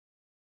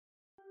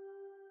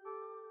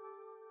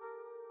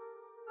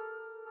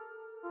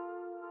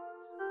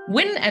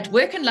Win at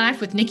Work and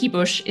Life with Nikki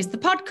Bush is the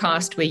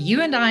podcast where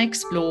you and I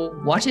explore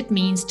what it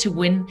means to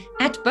win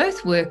at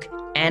both work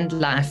and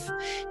life.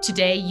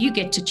 Today, you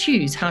get to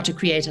choose how to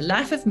create a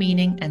life of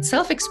meaning and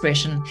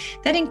self-expression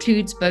that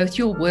includes both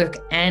your work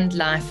and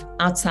life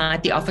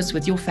outside the office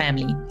with your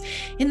family.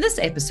 In this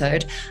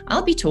episode,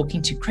 I'll be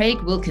talking to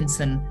Craig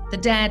Wilkinson, the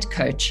dad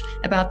coach,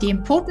 about the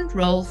important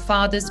role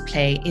fathers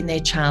play in their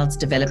child's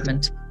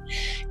development.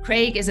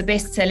 Craig is a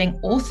best-selling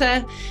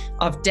author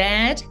of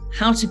Dad,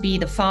 How to Be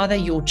the Father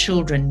Your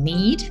Children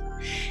Need,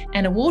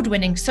 an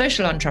award-winning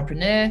social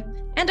entrepreneur,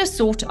 and a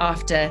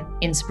sought-after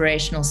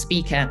inspirational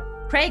speaker.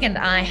 Craig and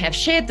I have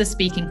shared the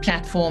speaking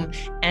platform,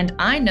 and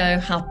I know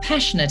how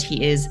passionate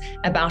he is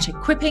about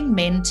equipping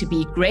men to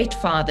be great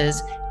fathers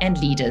and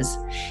leaders.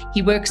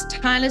 He works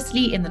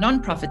tirelessly in the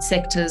nonprofit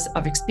sectors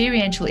of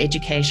experiential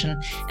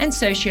education and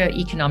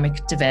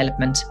socio-economic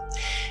development.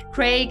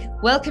 Craig,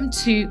 welcome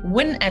to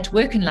Win at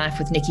Work and Life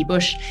with Nikki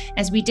Bush,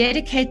 as we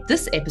dedicate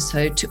this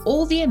episode to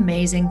all the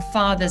amazing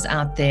fathers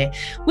out there,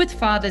 with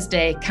Father's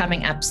Day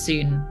coming up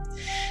soon.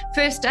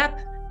 First up,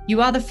 you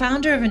are the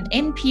founder of an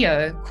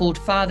NPO called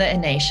Father a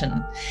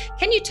Nation.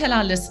 Can you tell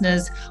our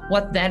listeners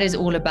what that is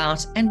all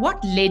about and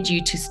what led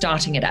you to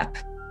starting it up?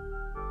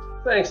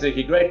 Thanks,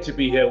 Nikki. Great to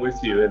be here with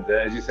you. And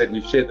as you said,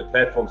 we've shared the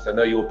platform, so I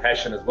know your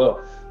passion as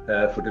well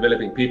for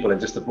developing people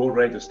and just the broad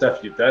range of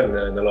stuff you've done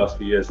in the last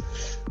few years.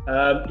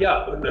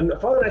 And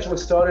Father a Nation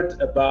was started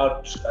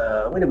about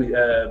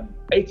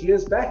 8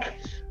 years back.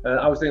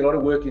 I was doing a lot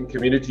of work in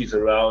communities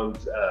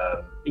around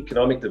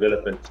economic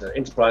development,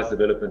 enterprise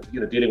development,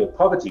 dealing with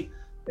poverty.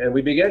 And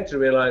we began to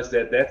realize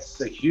that that's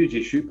a huge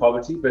issue,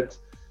 poverty, but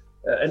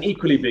an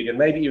equally big and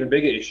maybe even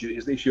bigger issue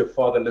is the issue of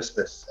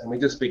fatherlessness. And we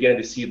just began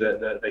to see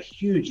the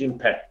huge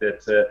impact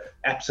that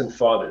absent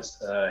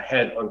fathers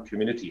had on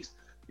communities.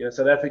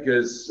 South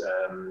Africa's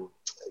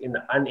in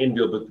the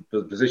unenviable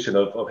position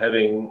of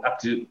having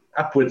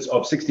upwards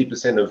of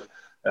 60% of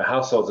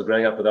households are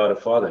growing up without a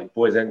father,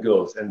 boys and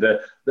girls. And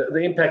the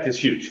impact is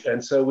huge.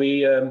 And so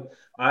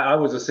I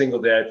was a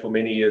single dad for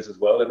many years as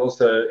well. And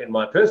also in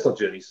my personal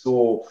journey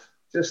saw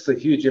just the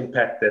huge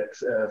impact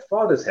that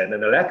fathers had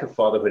and the lack of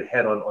fatherhood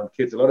had on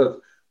kids. A lot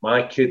of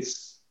my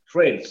kids'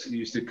 friends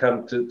used to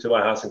come to my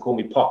house and call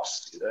me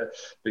Pops,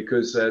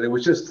 because there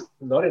was just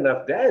not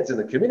enough dads in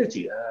the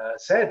community,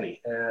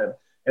 sadly.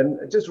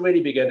 And just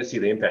really began to see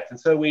the impact. And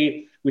so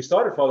we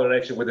started Father a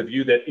Nation with a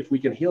view that if we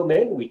can heal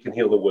men, we can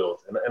heal the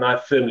world. And I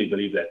firmly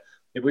believe that.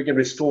 If we can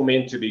restore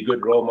men to be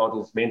good role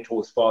models,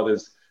 mentors,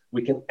 fathers,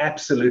 we can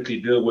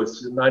absolutely deal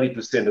with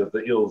 90% of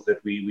the ills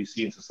that we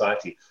see in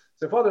society.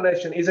 So Father a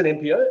Nation is an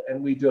NPO,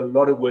 and we do a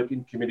lot of work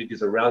in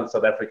communities around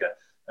South Africa.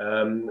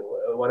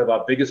 One of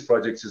our biggest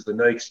projects is the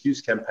No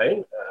Excuse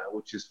campaign,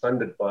 which is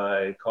funded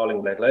by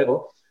Carling Black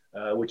Label,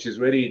 which is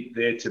really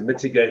there to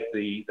mitigate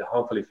the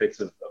harmful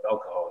effects of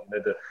alcohol.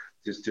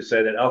 Just to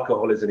say that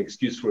alcohol is an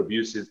excuse for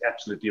abuse is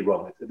absolutely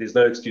wrong. There's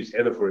no excuse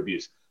ever for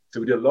abuse. So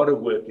we do a lot of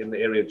work in the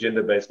area of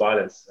gender-based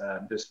violence,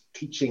 just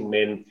teaching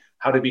men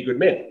how to be good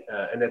men,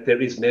 and that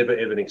there is never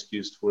ever an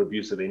excuse for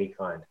abuse of any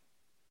kind.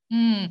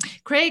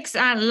 Craig's,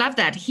 I love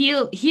that.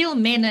 Heal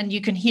men and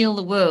you can heal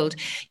the world.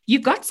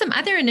 You've got some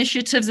other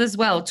initiatives as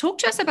well. Talk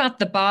to us about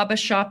the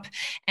barbershop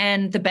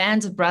and the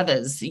Bands of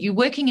Brothers. You're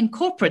working in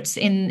corporates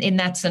in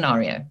that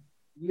scenario.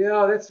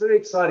 Yeah, that's very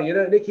exciting.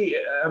 Nikki,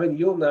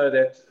 you'll know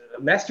that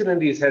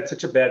masculinity has had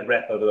such a bad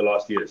rap over the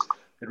last years.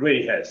 It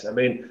really has.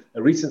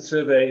 A recent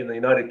survey in the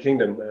United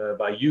Kingdom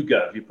by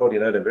YouGov, you probably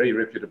know them, very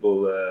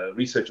reputable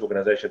research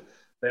organization.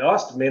 They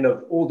asked men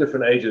of all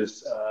different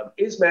ages,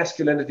 is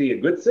masculinity a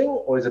good thing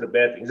or is it a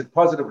bad thing? Is it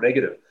positive or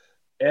negative?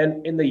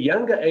 And in the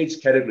younger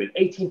age category,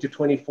 18 to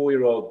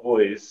 24-year-old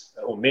boys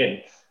or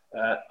men,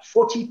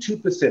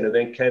 42% of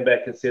them came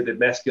back and said that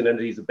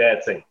masculinity is a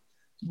bad thing.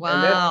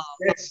 Wow.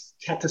 And that's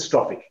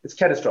catastrophic. It's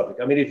catastrophic.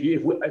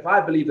 If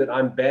I believe that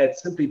I'm bad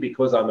simply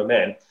because I'm a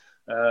man,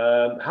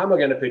 how am I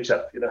going to pitch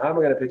up? How am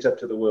I going to pitch up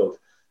to the world?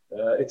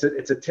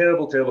 It's a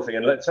terrible, terrible thing.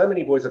 And so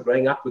many boys are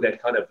growing up with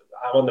that kind of,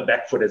 I'm on the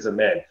back foot as a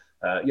man.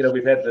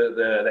 We've had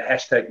the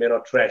hashtag men are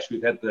trash.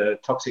 We've had the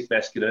toxic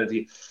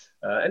masculinity.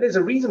 And there's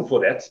a reason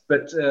for that,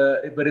 but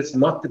it's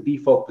not the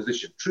default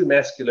position. True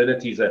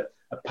masculinity is a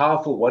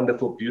powerful,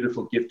 wonderful,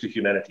 beautiful gift to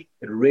humanity.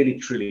 It really,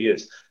 truly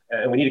is.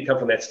 And we need to come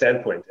from that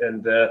standpoint.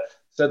 And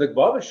so the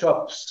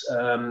barbershops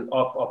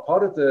are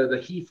part of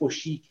the He for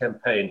She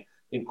campaign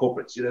in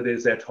corporates.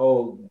 There's that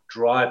whole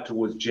drive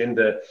towards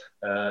gender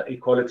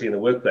equality in the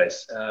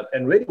workplace.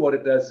 And really what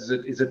it does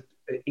is it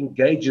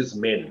engages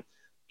men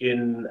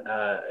in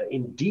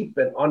deep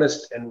and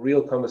honest and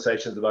real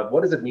conversations about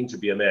what does it mean to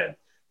be a man.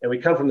 And we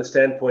come from the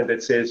standpoint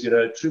that says,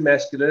 true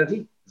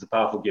masculinity is a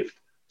powerful gift.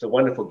 It's a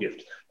wonderful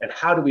gift. And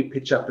how do we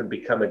pitch up and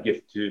become a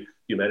gift to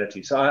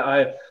humanity? So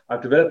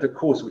I've developed a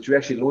course, which we're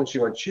actually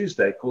launching on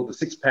Tuesday, called the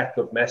 6-Pack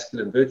of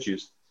Masculine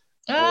Virtues.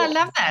 Oh, I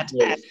love that.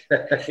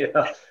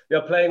 Yeah,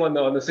 playing on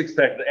the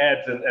 6-pack, the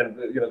ads and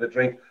the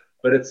drink.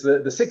 But it's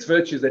the 6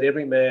 virtues that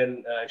every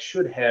man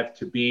should have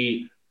to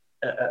be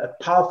a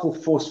powerful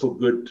force for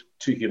good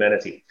to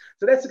humanity.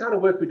 So that's the kind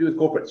of work we do with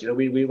corporates.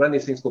 We run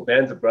these things called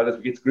bands of brothers.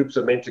 We get groups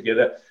of men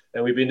together,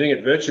 and we've been doing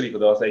it virtually for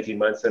the last 18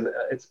 months. And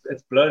it's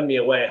blown me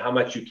away how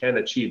much you can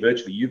achieve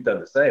virtually. You've done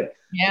the same.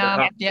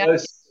 Yeah.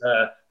 Close,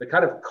 the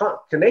kind of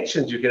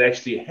connections you can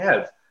actually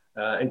have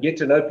and get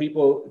to know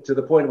people to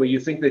the point where you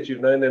think that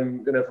you've known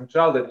them, from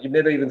childhood. You've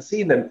never even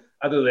seen them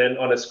other than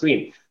on a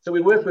screen. So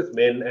we work with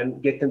men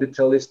and get them to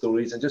tell their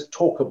stories and just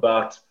talk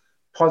about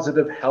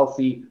positive,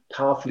 healthy,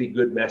 powerfully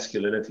good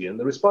masculinity. And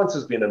the response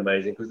has been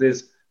amazing because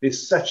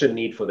there's such a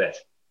need for that.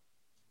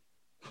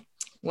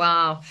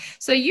 Wow.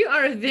 So you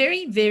are a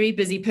very, very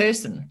busy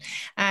person.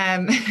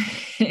 When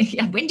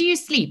do you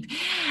sleep?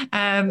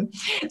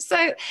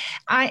 So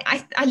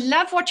I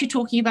love what you're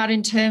talking about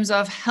in terms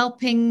of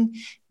helping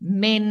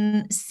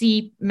men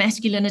see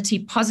masculinity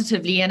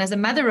positively. And as a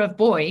mother of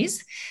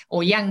boys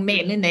or young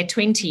men in their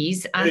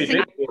 20s, I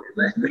think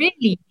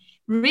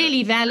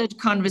really valid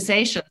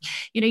conversation.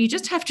 You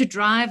just have to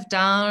drive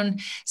down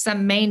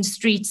some main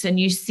streets and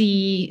you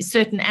see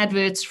certain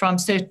adverts from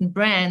certain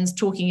brands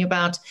talking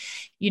about,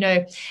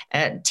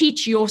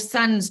 teach your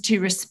sons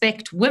to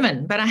respect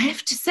women. But I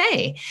have to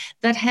say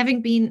that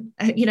having been,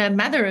 a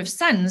mother of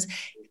sons,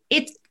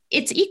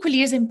 it's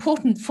equally as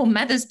important for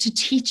mothers to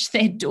teach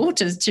their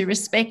daughters to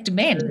respect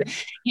men.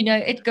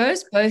 It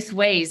goes both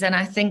ways. And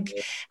I think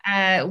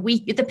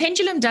the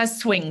pendulum does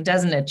swing,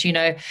 doesn't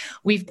it?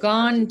 We've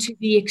gone to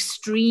the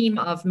extreme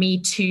of Me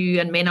Too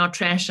and men are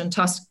trash and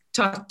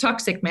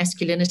toxic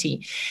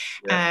masculinity.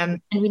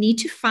 And we need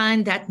to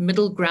find that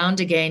middle ground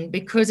again,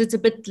 because it's a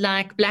bit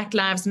like Black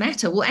Lives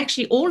Matter. Well,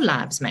 actually, all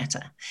lives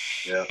matter.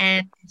 Yeah.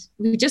 And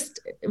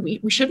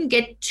we shouldn't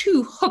get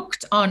too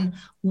hooked on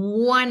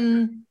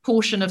one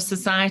portion of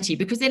society,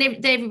 because then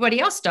everybody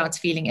else starts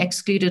feeling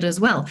excluded as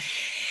well.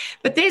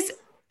 But there's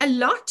a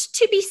lot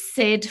to be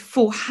said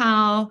for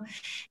how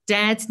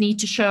dads need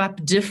to show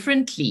up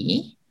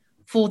differently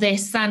for their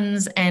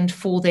sons and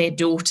for their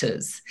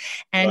daughters.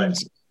 And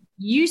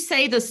you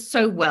say this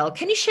so well.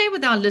 Can you share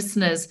with our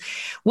listeners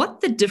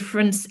what the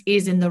difference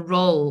is in the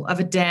role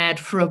of a dad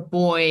for a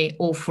boy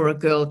or for a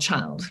girl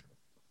child?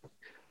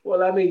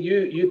 Well, I mean,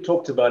 you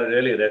talked about it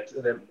earlier,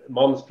 that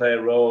moms play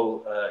a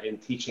role in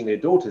teaching their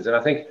daughters. And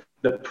I think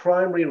the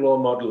primary role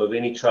model of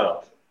any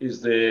child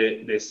is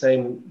their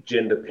same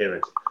gender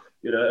parent.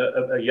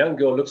 A young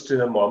girl looks to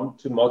her mom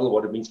to model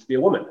what it means to be a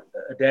woman.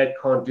 A dad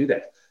can't do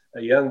that.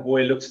 A young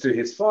boy looks to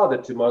his father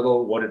to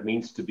model what it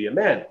means to be a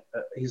man.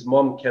 His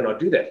mom cannot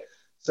do that.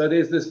 So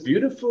there's this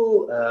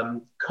beautiful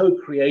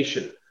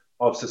co-creation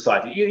of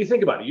society. You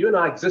think about it. You and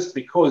I exist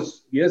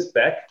because years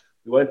back,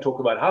 we won't talk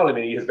about how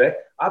many years back,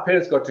 our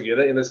parents got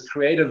together in this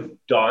creative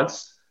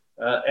dance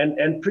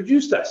and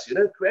produced us,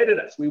 created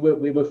us. We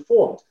were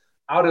formed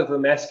out of the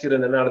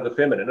masculine and out of the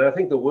feminine. And I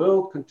think the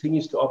world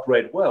continues to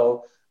operate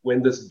well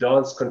when this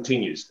dance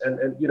continues.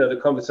 And the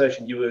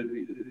conversation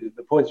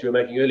the points you were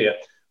making earlier,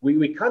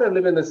 we kind of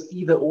live in this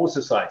either or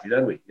society,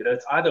 don't we?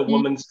 It's either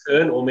woman's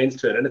turn or men's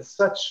turn. And it's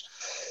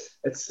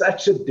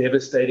such a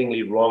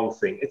devastatingly wrong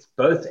thing. It's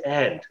both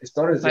and. It's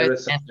not a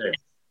zero-sum game.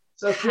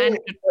 So for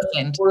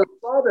a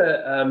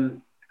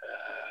father,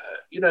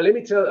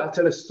 I'll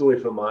tell a story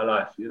from my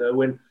life.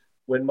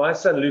 When my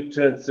son Luke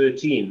turned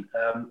 13,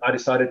 I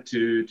decided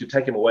to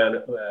take him away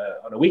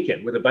on a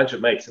weekend with a bunch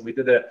of mates, and we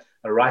did a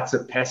rites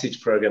of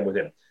passage program with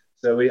him.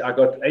 So I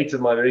got 8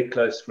 of my very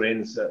close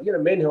friends,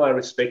 men who I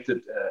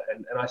respected,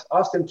 and I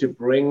asked them to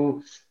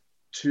bring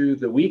to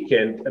the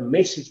weekend a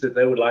message that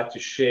they would like to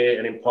share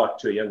and impart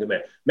to a younger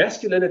man.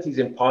 Masculinity is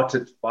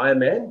imparted by a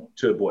man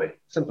to a boy.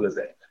 Simple as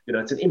that.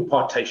 It's an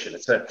impartation.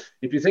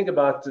 If you think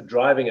about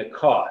driving a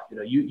car,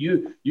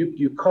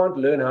 you can't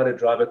learn how to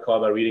drive a car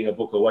by reading a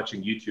book or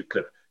watching YouTube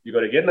clip. You've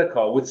got to get in a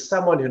car with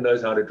someone who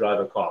knows how to drive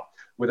a car,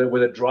 with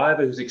a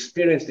driver who's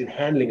experienced in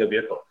handling a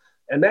vehicle.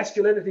 And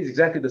masculinity is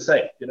exactly the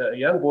same. A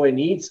young boy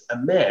needs a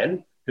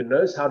man who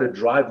knows how to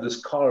drive this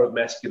car of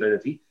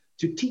masculinity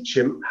to teach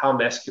him how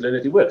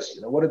masculinity works.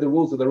 What are the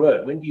rules of the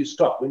road? When do you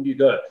stop? When do you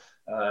go?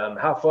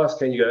 How fast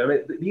can you go? I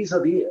mean,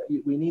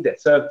 we need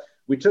that. So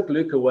we took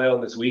Luke away on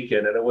this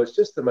weekend, and it was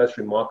just the most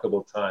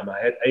remarkable time. I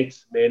had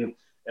 8 men,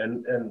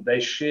 and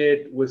they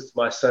shared with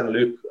my son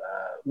Luke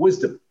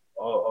wisdom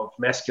of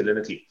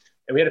masculinity.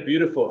 And we had a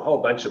beautiful whole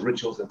bunch of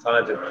rituals and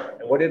times. And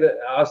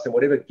I asked them,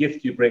 whatever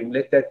gift you bring,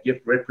 let that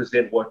gift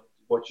represent what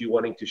you're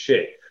wanting to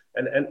share.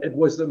 And it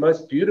was the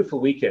most beautiful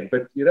weekend.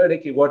 But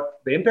Nikki, what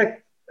the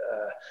impact,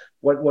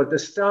 what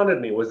astounded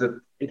me was that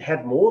it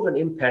had more of an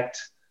impact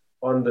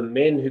on the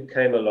men who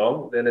came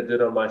along than it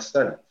did on my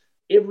son.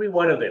 Every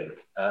one of them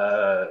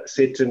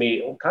said to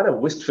me, kind of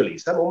wistfully,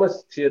 some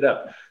almost teared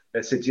up.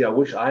 They said, gee, I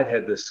wish I'd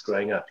had this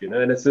growing up,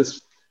 And it's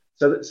this,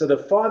 so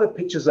the father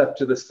pitches up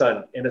to the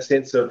son in a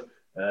sense of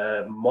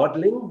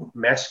modeling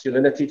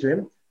masculinity to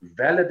him,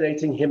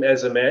 validating him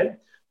as a man.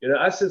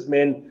 Us as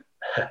men,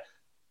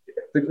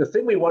 the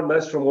thing we want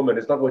most from women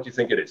is not what you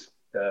think it is.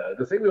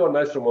 The thing we want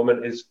most from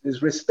women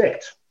is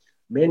respect.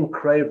 Men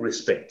crave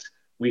respect.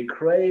 We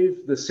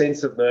crave the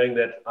sense of knowing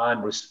that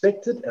I'm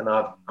respected and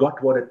I've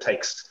got what it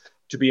takes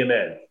to be a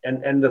man.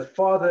 And the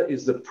father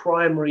is the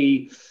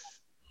primary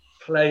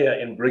player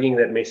in bringing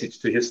that message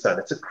to his son.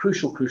 It's a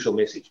crucial, crucial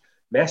message.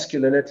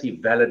 Masculinity,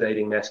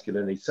 validating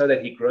masculinity, so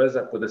that he grows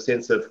up with a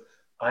sense of,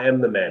 I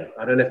am the man.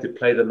 I don't have to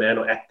play the man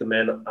or act the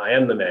man. I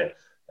am the man.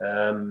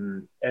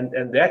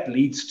 And that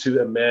leads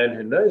to a man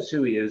who knows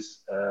who he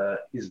is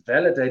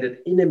validated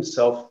in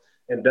himself,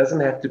 and doesn't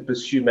have to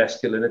pursue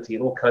masculinity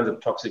in all kinds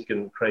of toxic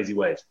and crazy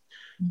ways.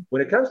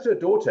 When it comes to a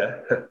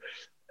daughter,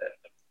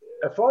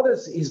 a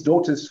father's his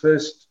daughter's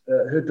first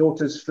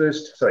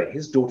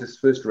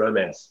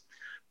romance.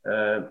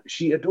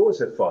 She adores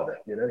her father.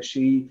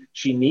 She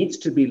needs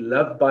to be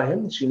loved by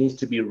him. She needs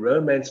to be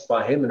romanced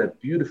by him in a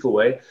beautiful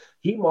way.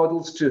 He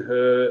models to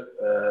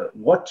her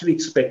what to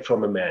expect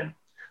from a man,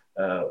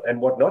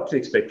 and what not to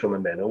expect from a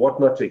man, and what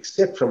not to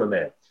accept from a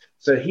man.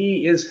 So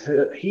he is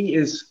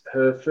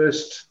her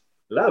first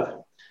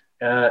love.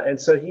 And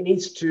so he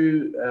needs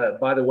to,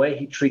 by the way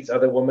he treats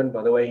other women,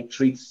 by the way he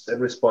treats and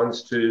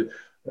responds to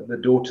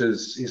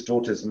his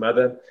daughter's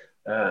mother,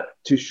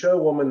 to show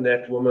her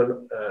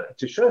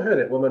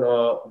that women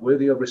are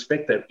worthy of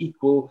respect. They're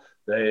equal.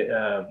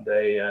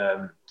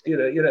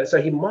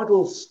 So he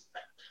models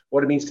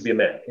what it means to be a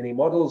man, and he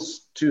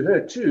models to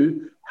her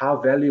too how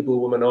valuable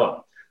women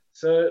are.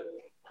 So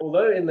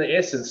although in the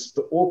essence,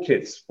 all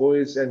kids,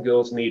 boys and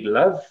girls, need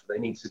love, they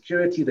need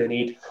security, they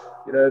need,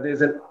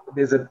 there's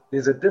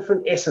a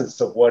different essence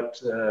of what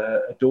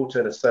a daughter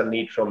and a son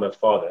need from a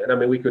father. And I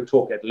mean, we could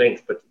talk at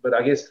length, but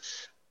I guess,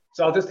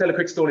 so I'll just tell a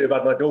quick story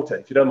about my daughter,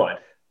 if you don't mind.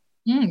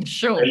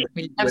 Sure. When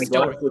Grace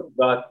was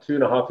about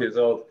 2.5 years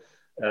old,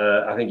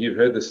 I think you've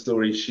heard the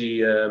story.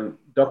 She,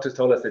 doctors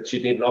told us that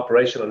she'd need an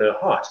operation on her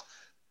heart,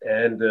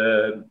 and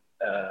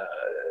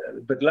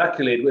but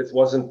luckily it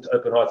wasn't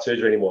open heart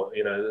surgery anymore.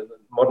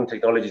 Modern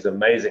technology is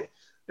amazing.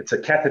 It's a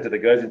catheter that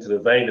goes into the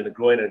vein in the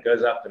groin, and it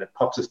goes up and it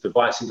pops this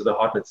device into the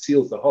heart and it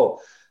seals the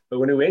hole. But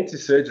when we went to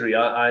surgery,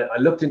 I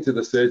looked into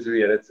the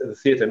surgery, and it's the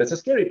theater, and it's a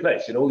scary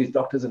place. All these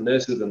doctors and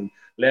nurses and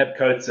lab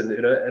coats,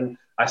 and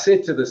I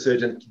said to the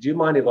surgeon, do you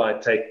mind if I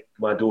take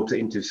my daughter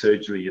into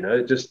surgery,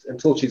 just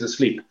until she's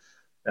asleep?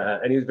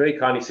 And he was very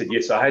kind. He said,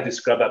 yes. So I had to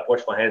scrub up,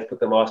 wash my hands, put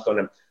the mask on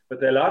him. But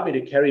they allowed me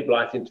to carry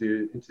Blythe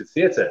into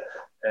theater.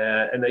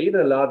 And they even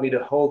allowed me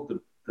to hold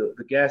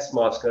the gas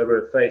mask over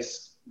her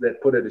face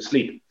that put her to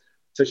sleep.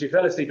 So she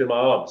fell asleep in my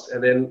arms.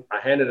 And then I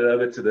handed it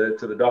over to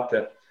the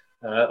doctor.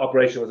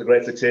 Operation was a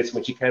great success.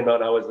 When she came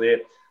out, I was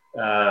there.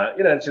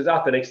 And she was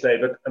out the next day.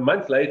 But a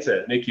month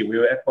later, Nikki, we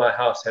were at my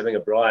house having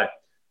a braai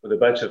with a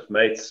bunch of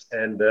mates.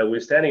 And we were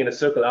standing in a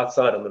circle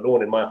outside on the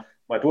lawn. And my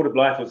daughter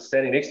Blythe was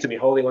standing next to me,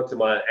 holding onto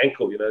my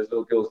ankle, as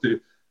little girls do.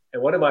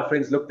 And one of my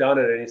friends looked down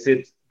at her and he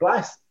said,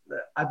 Blythe,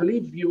 I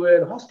believe you were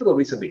in hospital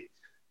recently.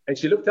 And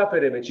she looked up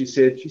at him and she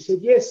said,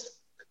 yes.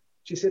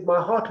 She said,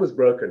 my heart was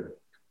broken.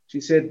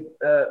 She said,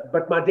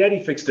 but my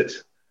daddy fixed it.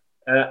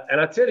 And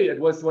I tell you, it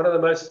was one of the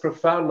most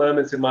profound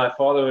moments in my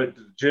fatherhood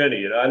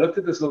journey. I looked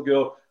at this little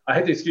girl. I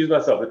had to excuse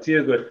myself. The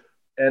tears were,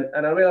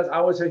 and I realized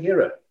I was her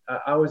hero.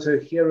 I was her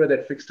hero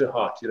that fixed her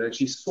heart. And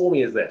she saw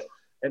me as that.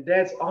 And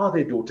dads are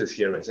their daughters'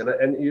 heroes. And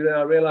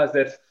I realized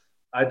that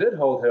I did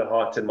hold her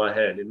heart in my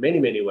hand in many,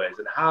 many ways.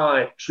 And how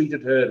I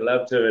treated her and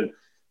loved her and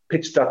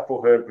pitched up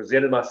for her and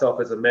presented myself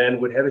as a man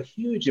would have a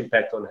huge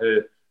impact on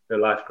her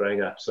life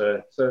growing up.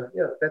 So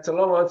yeah, that's a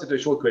long answer to a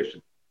short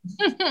question.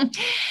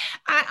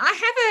 I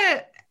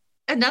have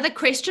another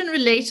question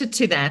related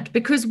to that,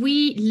 because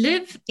we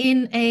live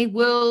in a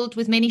world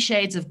with many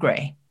shades of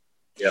gray.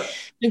 Yeah.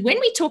 When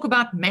we talk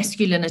about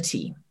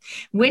masculinity,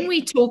 when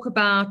we talk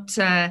about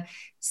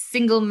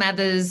single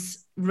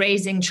mothers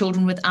raising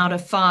children without a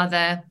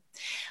father,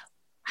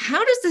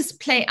 how does this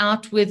play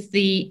out with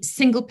the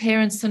single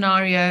parent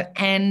scenario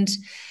and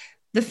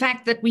the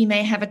fact that we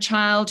may have a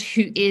child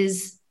who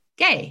is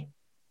gay?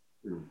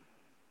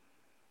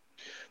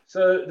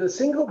 So the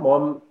single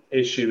mom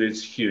issue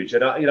is huge.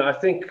 And I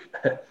think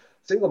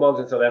single moms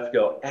in South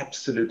Africa are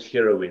absolute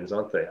heroines,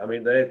 aren't they? I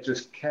mean, they've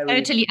just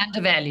totally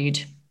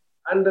undervalued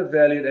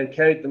and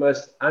carried the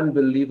most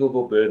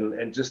unbelievable burden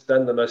and just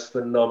done the most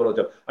phenomenal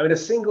job. I mean, a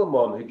single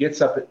mom who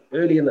gets up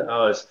early in the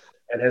hours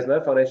and has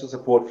no financial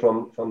support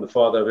from the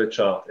father of her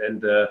child,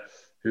 and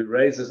who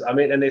raises, and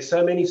there's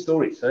so many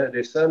stories.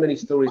 There's so many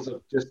stories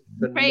of just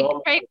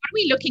phenomenal. Craig, what are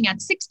we looking at?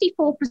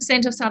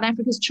 64% of South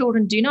Africa's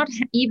children do not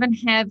even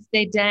have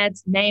their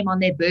dad's name on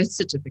their birth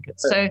certificate.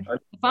 So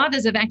the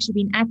fathers have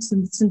actually been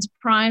absent since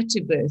prior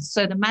to birth.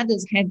 So the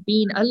mothers have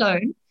been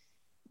alone,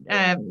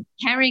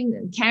 carrying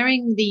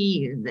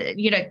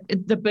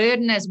the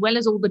burden as well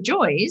as all the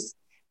joys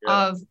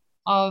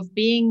of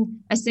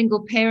being a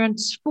single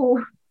parent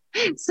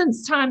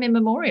since time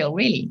immemorial,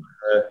 really.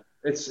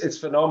 It's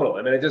phenomenal.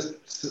 I mean, it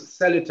just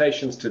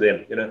salutations to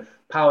them,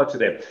 power to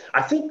them.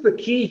 I think the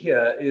key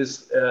here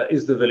is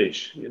the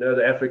village.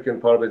 The African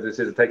part of it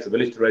says it takes a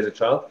village to raise a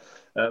child.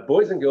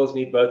 Boys and girls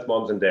need both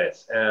moms and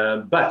dads.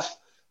 But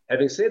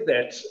having said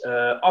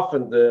that,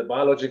 often the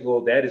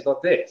biological dad is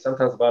not there.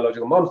 Sometimes the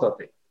biological mom's not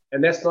there.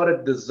 And that's not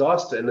a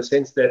disaster in the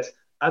sense that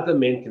other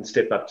men can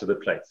step up to the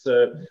plate.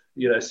 So,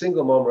 a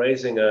single mom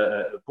raising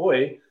a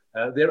boy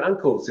their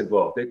uncles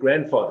involved, their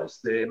grandfathers,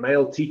 their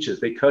male teachers,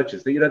 their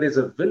coaches. There's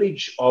a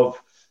village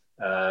of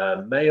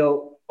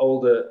male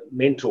older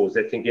mentors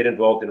that can get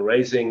involved in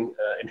raising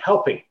and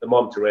helping the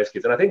mom to raise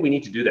kids. And I think we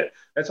need to do that.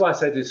 That's why I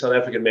say to South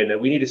African men that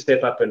we need to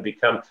step up and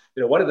become,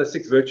 one of the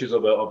 6 virtues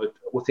of an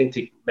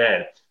authentic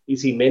man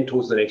is he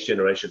mentors the next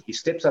generation. He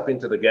steps up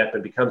into the gap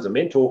and becomes a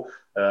mentor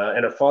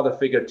and a father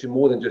figure to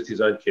more than just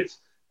his own kids.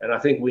 And I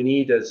think we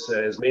need as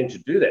men to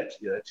do that,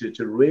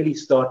 to really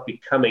start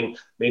becoming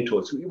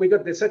mentors.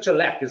 There's such a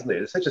lack, isn't there?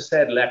 There's such a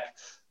sad lack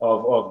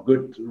of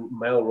good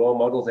male role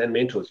models and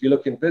mentors. You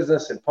look in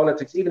business and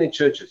politics, even in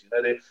churches,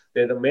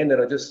 they're the men that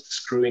are just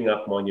screwing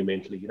up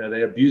monumentally.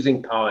 They're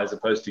abusing power as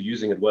opposed to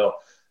using it well.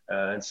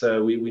 And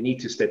so we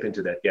need to step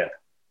into that gap.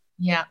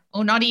 Yeah,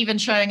 or not even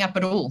showing up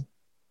at all.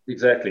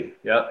 Exactly.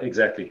 Yeah,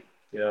 exactly.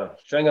 Yeah,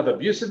 showing up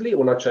abusively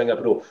or not showing up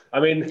at all. I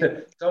mean,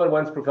 someone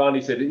once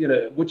profoundly said,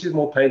 which is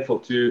more painful,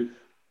 to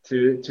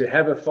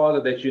have a father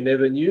that you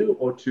never knew,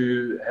 or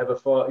to have a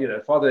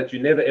father that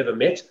you never ever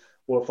met,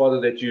 or a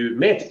father that you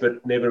met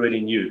but never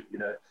really knew.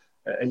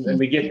 And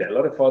we get that. A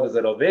lot of fathers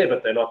that are there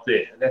but they're not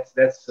there, and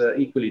that's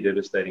equally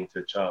devastating to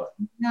a child.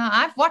 Now,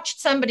 I've watched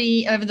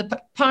somebody over the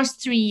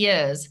past 3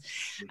 years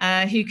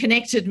who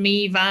connected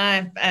me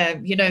via,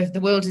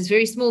 the world is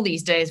very small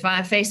these days,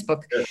 via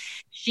Facebook. Yeah.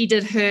 She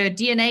did her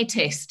DNA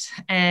test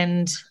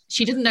and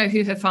she didn't know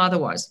who her father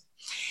was.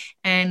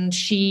 And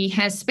she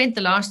has spent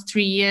the last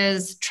 3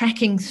 years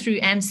tracking through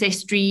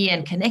Ancestry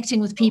and connecting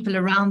with people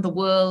around the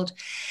world.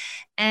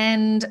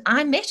 And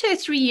I met her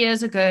 3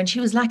 years ago and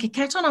she was like a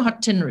cat on a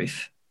hot tin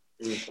roof.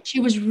 She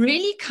was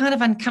really kind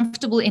of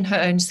uncomfortable in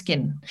her own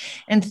skin.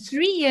 And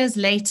 3 years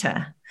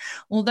later,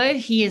 although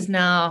he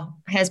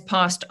has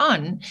passed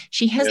on,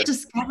 she has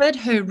discovered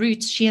her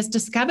roots. She has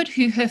discovered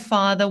who her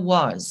father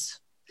was.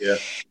 Yeah.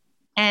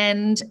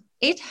 And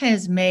it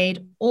has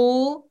made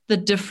all the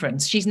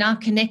difference. She's now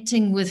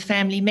connecting with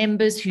family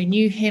members who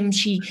knew him.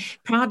 She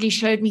proudly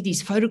showed me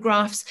these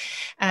photographs.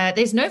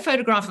 There's no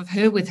photograph of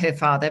her with her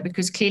father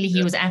because clearly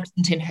he was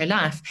absent in her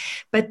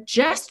life. But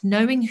just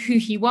knowing who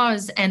he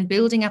was and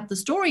building up the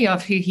story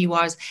of who he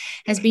was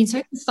has been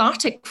so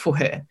cathartic for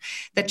her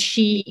that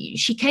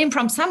she came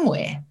from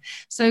somewhere.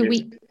 So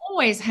we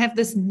always have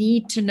this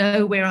need to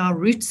know where our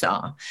roots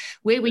are,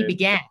 where we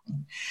began.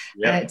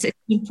 It's an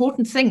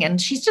important thing. And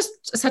she's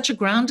just such a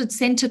grounded,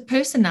 centered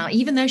person now,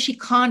 even though she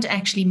can't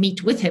actually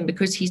meet with him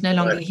because he's no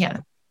longer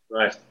here.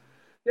 Right.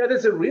 Yeah,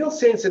 there's a real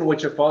sense in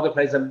which a father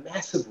plays a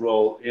massive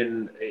role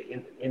in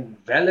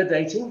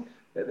validating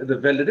the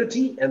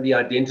validity and the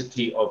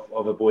identity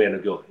of a boy and a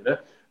girl.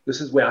 This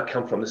is where I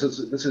come from. This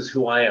is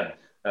who I am,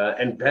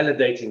 and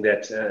validating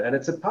that. And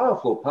it's a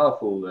powerful,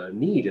 powerful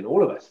need in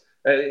all of us.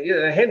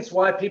 Hence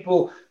why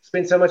people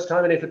spend so much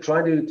time and effort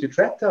trying to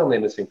track down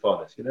their missing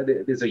fathers.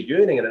 There's a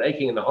yearning and an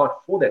aching in the heart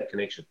for that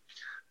connection.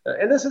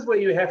 And this is where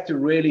you have to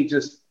really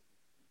just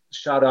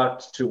shout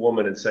out to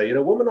women and say,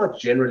 women are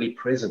generally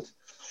present.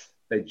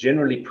 They're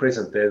generally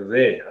present. They're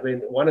there. I mean,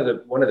 one of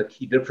the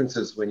key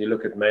differences when you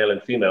look at male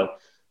and female,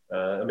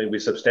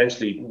 there's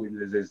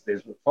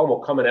far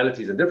more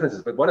commonalities and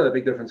differences, but one of the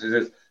big differences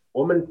is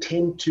women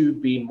tend to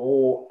be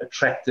more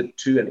attracted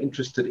to and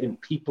interested in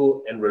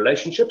people and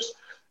relationships,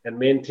 and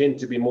men tend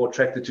to be more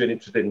attracted to and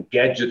interested in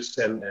gadgets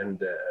and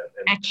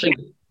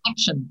action,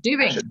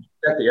 doing. Action.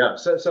 Exactly, yeah.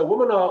 So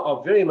women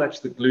are very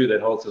much the glue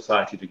that holds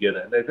society together,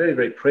 and they're very,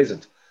 very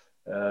present.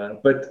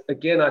 But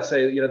again, I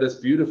say, this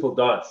beautiful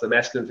dance, the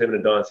masculine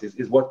feminine dance,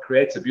 is what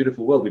creates a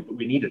beautiful world.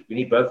 We need it. We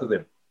need both of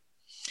them.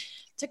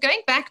 So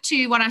going back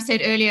to what I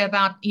said earlier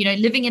about,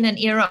 living in an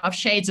era of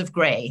shades of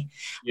gray,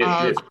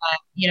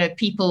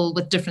 people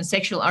with different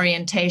sexual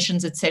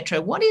orientations,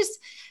 etc.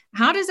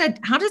 How does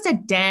a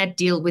dad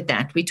deal with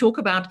that? We talk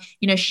about,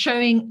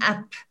 showing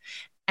up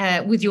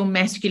with your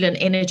masculine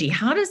energy.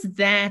 How does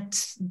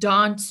that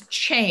dance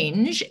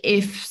change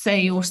if, say,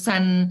 your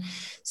son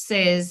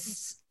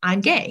says,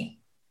 I'm gay?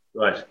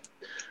 Right.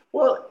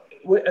 Well,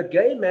 a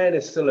gay man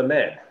is still a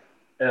man.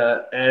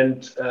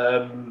 And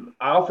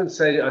I often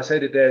say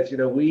to dads,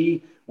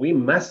 we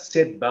must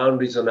set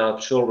boundaries on our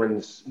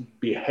children's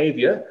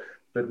behavior,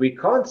 but we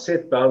can't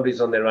set boundaries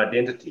on their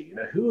identity.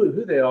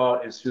 Who they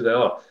are is who they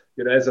are.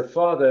 As a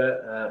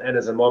father and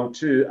as a mom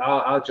too,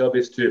 our job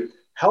is to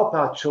help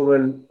our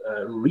children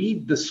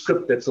read the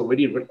script that's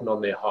already written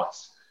on their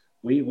hearts.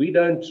 We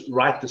don't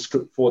write the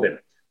script for them.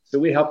 So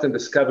we help them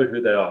discover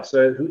who they are.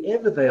 So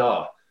whoever they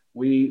are,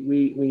 we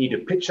need to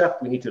pitch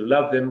up, we need to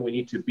love them, we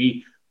need to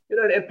be,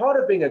 and part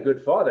of being a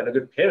good father and a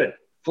good parent,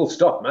 full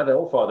stop, mother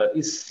or father,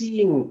 is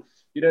seeing,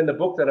 in the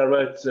book that I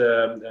wrote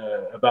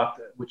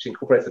about, which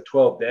incorporates the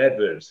 12 dad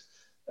verbs,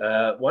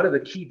 one of the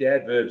key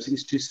dad verbs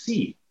is to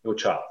see your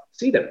child.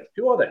 See them.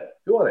 Who are they?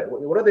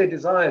 What are their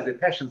desires, their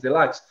passions, their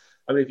likes?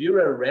 I mean, if you're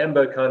a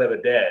Rambo kind of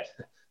a dad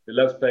who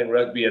loves playing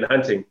rugby and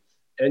hunting,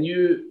 and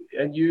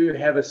you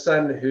have a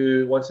son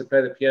who wants to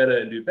play the piano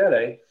and do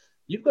ballet,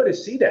 you've got to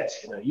see that.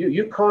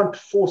 You can't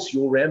force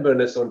your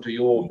Rambo-ness onto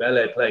your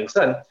ballet playing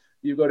son.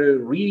 You've got to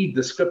read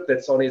the script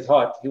that's on his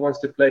heart. He wants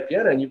to play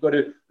piano, and you've got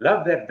to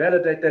love that,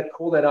 validate that,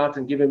 call that out,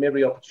 and give him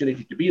every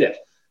opportunity to be that.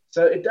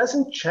 So it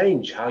doesn't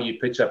change how you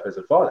pitch up as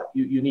a father.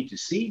 You need to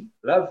see,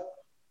 love,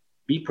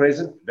 be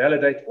present,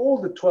 validate.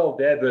 All the 12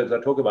 dad words I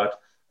talk about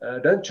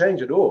don't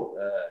change at all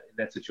in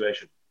that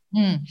situation.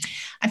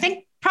 I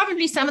think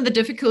probably some of the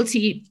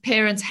difficulty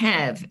parents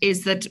have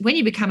is that when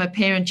you become a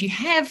parent, you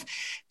have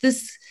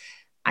this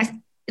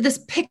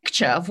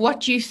picture of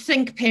what you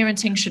think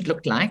parenting should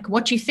look like,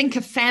 what you think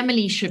a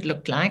family should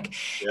look like.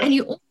 Yeah. And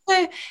you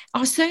also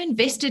are so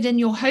invested in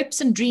your hopes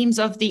and dreams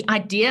of the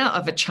idea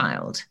of a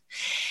child.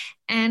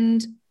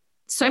 And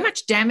so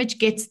much damage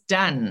gets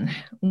done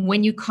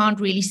when you can't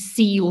really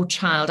see your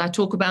child. I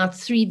talk about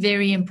 3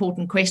 very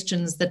important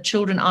questions that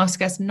children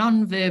ask us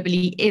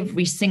non-verbally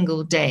every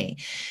single day.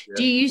 Yeah.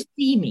 Do you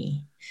see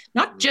me?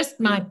 Not just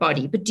my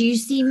body, but do you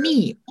see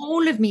me,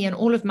 all of me and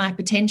all of my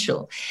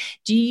potential?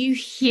 Do you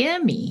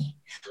hear me?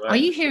 Right. Are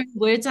you hearing the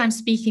words I'm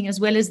speaking as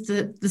well as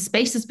the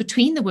spaces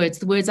between the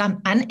words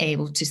I'm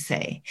unable to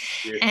say?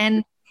 Yes.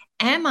 And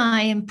am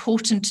I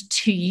important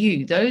to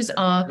you? Those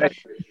are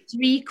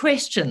 3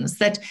 questions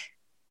that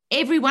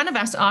every one of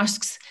us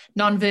asks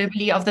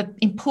non-verbally of the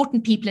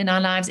important people in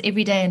our lives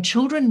every day. And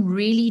children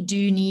really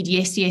do need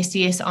yes, yes,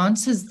 yes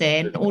answers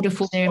there in order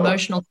for their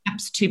emotional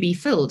cups to be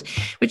filled,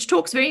 which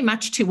talks very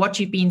much to what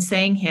you've been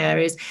saying here,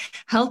 is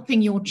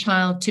helping your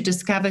child to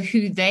discover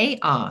who they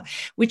are,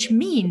 which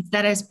means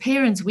that as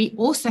parents, we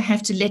also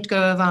have to let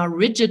go of our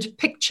rigid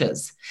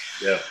pictures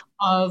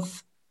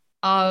of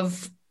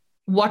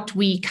what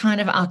we kind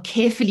of our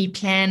carefully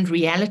planned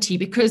reality,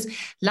 because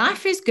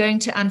life is going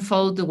to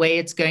unfold the way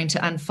it's going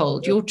to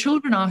unfold. Your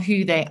children are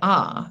who they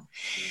are.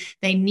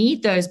 They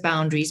need those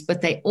boundaries,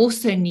 but they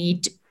also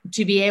need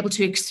to be able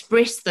to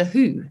express the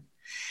who.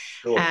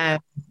 Sure.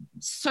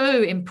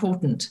 So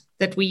important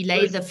that we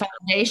lay the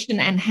foundation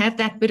and have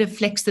that bit of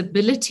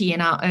flexibility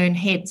in our own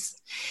heads.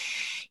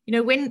 You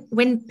know,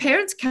 when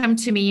parents come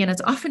to me, and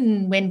it's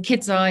often when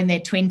kids are in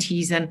their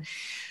 20s and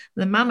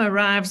the mum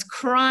arrives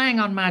crying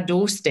on my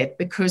doorstep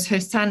because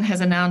her son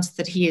has announced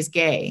that he is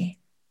gay.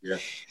 Yeah.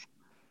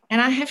 And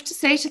I have to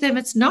say to them,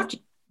 it's not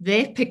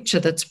their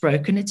picture that's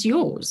broken, it's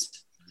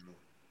yours.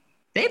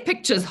 Their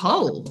picture's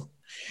whole.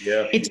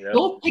 Yeah. It's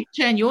your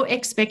picture and your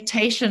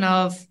expectation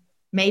of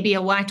maybe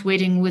a white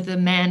wedding with a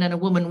man and a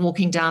woman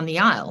walking down the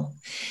aisle.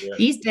 Yeah.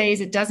 These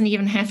days, it doesn't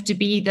even have to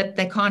be that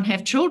they can't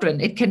have children.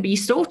 It can be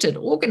sorted,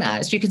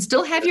 organized. You can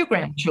still have your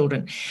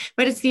grandchildren.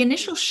 But it's the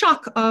initial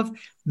shock of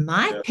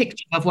my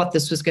picture of what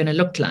this was going to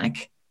look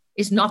like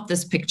is not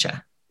this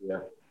picture. Yeah.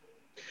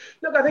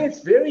 Look, I think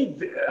it's very,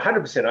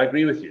 100%, I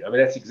agree with you. I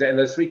mean, that's exactly,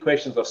 those 3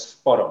 questions are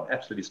spot on,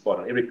 absolutely spot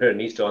on. Every parent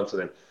needs to answer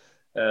them.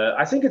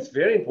 I think it's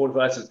very important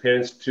for us as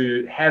parents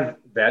to have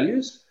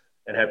values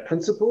and have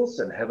principles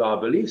and have our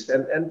beliefs.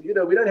 And you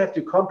know, we don't have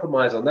to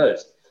compromise on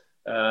those.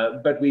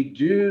 But we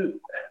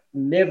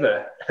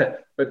never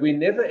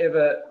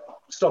ever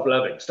stop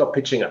loving, stop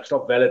pitching up,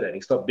 stop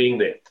validating, stop being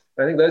there.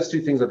 I think those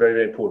 2 things are very,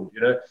 very important,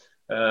 you know.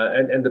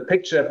 And the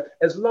picture,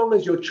 as long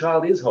as your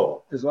child is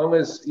whole, as long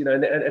as, you know,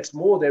 and it's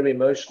more their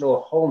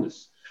emotional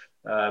wholeness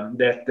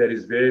that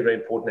is very, very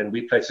important. And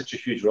we play such a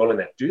huge role in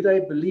that. Do they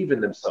believe in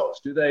themselves?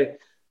 Do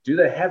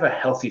they have a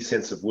healthy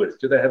sense of worth?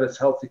 Do they have a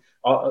healthy,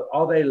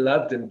 are they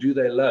loved and do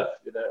they love?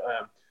 You know,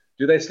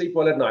 do they sleep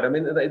well at night? I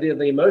mean,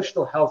 the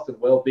emotional health and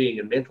well-being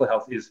and mental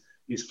health is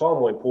far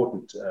more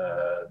important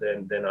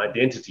than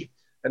identity.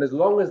 And as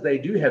long as they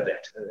do have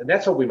that, and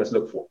that's what we must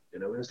look for, you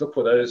know, we must look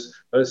for those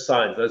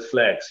signs, those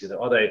flags. You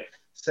know, are they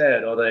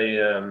sad? Are they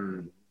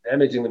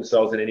damaging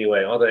themselves in any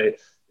way? Are they,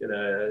 you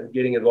know,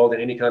 getting involved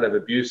in any kind of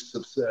abuse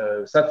of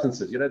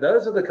substances? You know,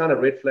 those are the kind of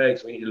red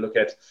flags we need to look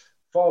at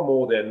far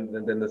more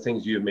than the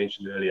things you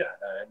mentioned earlier.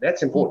 And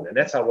that's important. And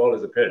that's our role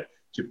as a parent,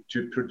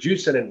 to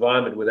produce an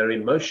environment where they're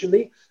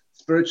emotionally,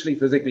 spiritually,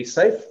 physically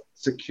safe,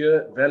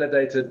 secure,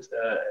 validated,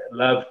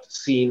 loved,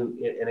 seen,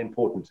 and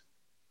important.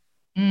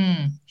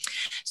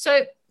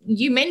 So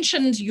you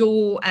mentioned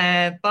your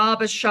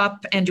barber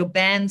shop and your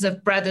bands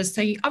of brothers.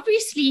 So you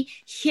obviously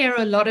hear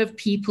a lot of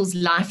people's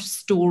life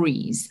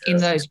stories in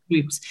those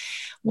groups.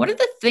 What are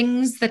the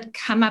things that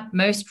come up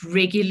most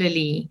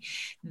regularly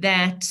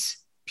that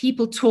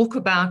people talk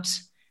about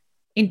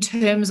in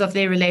terms of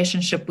their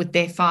relationship with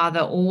their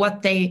father, or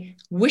what they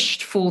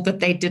wished for that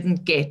they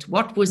didn't get,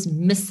 what was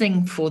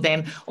missing for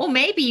them, or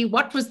maybe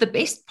what was the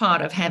best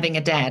part of having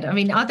a dad? I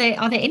mean, are there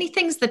any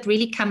things that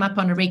really come up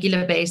on a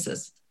regular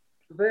basis?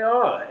 They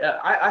are.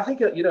 I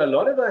think, you know, a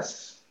lot of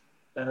us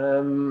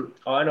are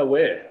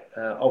unaware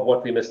of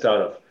what we missed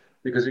out of,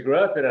 because we grew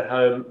up in a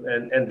home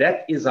and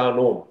that is our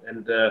norm.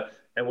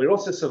 And we're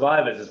also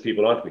survivors as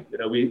people, aren't we? You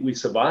know, we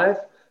survive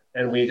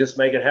and we just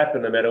make it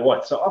happen no matter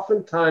what. So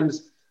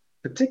oftentimes,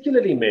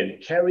 particularly men,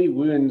 carry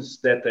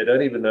wounds that they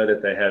don't even know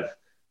that they have.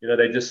 You know,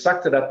 they just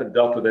sucked it up and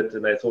dealt with it,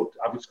 and they thought,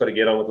 I've just got to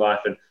get on with life.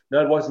 And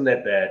no, it wasn't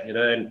that bad, you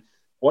know. And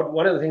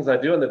one of the things I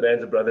do in the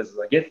Bands of Brothers is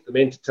I get the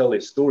men to tell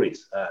their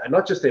stories, and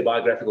not just their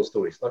biographical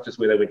stories, not just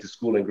where they went to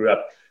school and grew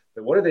up,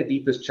 but what are their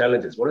deepest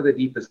challenges? What are their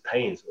deepest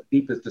pains,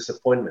 deepest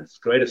disappointments,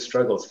 greatest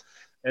struggles?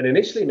 And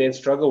initially, men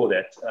struggle with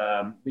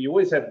that. But you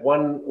always have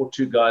 1 or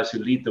 2 guys who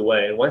lead the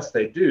way. And once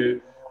they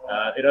do,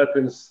 it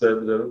opens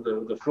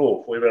the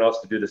floor for everyone else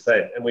to do the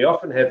same. And we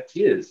often have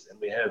tears, and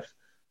we have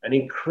an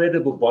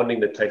incredible bonding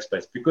that takes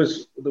place,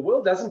 because the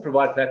world doesn't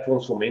provide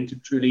platforms for men to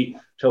truly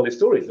tell their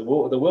stories. The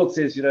world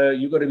says,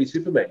 you've got to be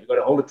Superman, you've got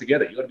to hold it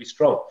together, you've got to be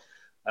strong.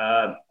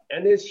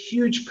 And there's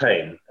huge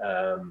pain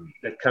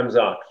that comes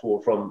out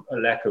from a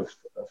lack of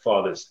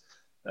fathers.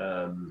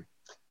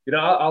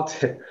 I'll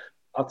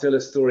tell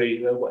a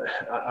story.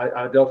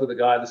 I dealt with a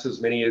guy, this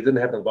was many years, it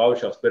didn't happen in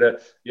barbershops, but a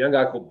young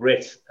guy called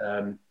Brett,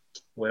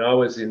 when I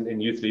was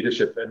in youth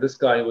leadership. And this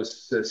guy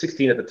was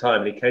 16 at the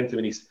time, and he came to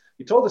me and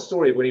he told the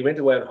story when he went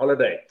away on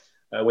holiday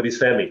with his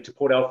family to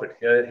Port Alfred,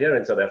 here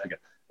in South Africa.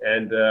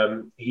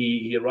 And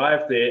he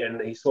arrived there,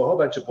 and he saw a whole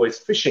bunch of boys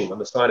fishing on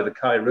the side of the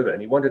Kai River,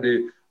 and he wanted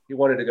to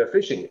go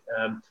fishing.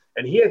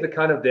 And he had the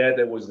kind of dad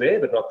that was there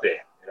but not there,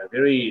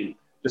 very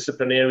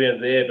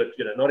disciplinarian there, but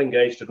not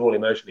engaged at all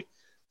emotionally.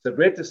 So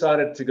Brett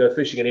decided to go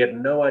fishing, and he had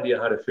no idea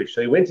how to fish.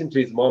 So he went into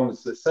his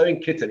mom's sewing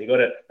kit, and he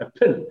got a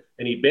pin,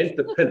 and he bent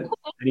the pin,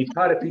 and he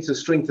tied a piece of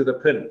string to the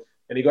pin,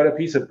 and he got a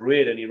piece of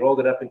bread, and he rolled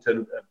it up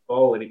into a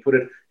bowl, and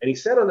he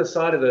sat on the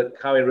side of the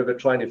Kai River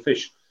trying to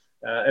fish.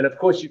 And of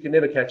course, you can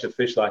never catch a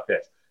fish like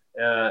that.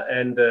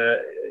 And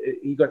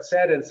he got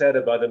sadder and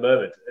sadder by the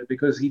moment,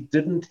 because he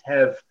didn't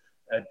have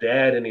a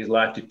dad in his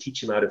life to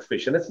teach him how to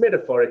fish. And it's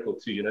metaphorical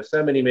too.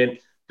 So many men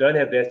don't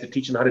have dads to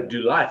teach them how to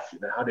do life,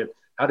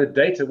 how to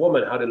date a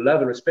woman, how to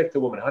love and respect a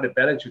woman, how to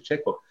balance your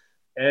checkbook.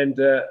 And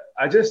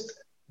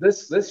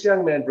this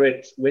young man,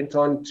 Brett, went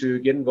on to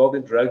get involved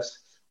in drugs,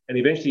 and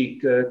eventually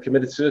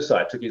committed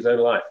suicide, took his own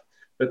life.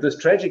 But this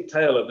tragic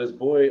tale of this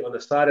boy on the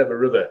side of a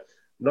river,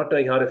 not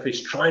knowing how to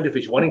fish, trying to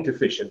fish, wanting to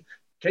fish. And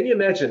can you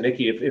imagine,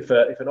 Nikki, if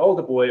an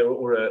older boy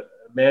or a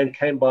man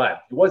came by,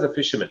 he was a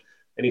fisherman,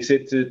 and he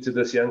said to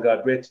this young guy,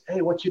 Brett,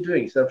 "Hey, what you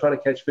doing?" He said, "I'm trying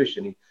to catch fish."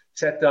 And he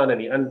sat down,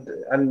 and he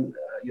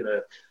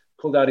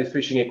pulled out his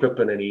fishing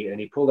equipment, and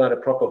he pulled out a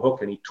proper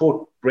hook, and he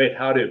taught Brett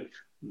how to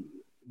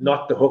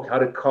knot the hook, how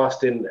to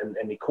cast in,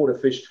 and he caught a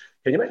fish.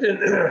 Can you imagine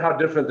how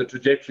different the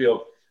trajectory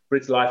of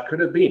Brett's life could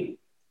have been,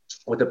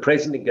 with a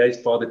present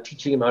engaged father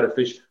teaching him how to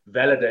fish,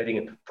 validating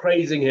him,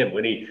 praising him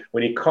when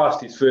he cast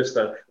his first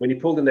time, when he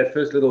pulled in that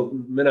first little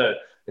minnow,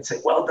 and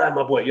say, "Well done,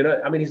 my boy."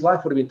 His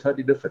life would have been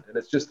totally different. And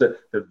it's just the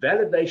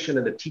validation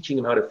and the teaching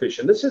him how to fish.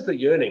 And this is the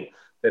yearning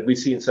that we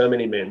see in so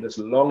many men, this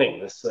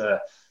longing, this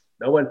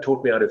no one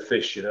taught me how to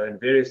fish, in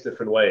various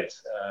different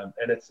ways.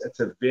 And it's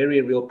a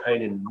very real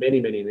pain in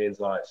many, many men's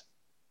lives.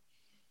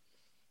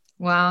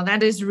 Wow,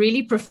 that is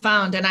really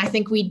profound. And I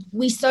think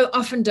we so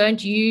often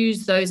don't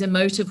use those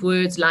emotive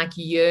words like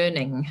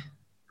yearning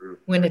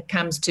when it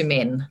comes to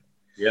men.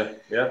 Yeah.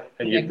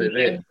 And yet they're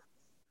there.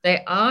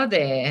 They are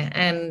there.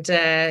 And,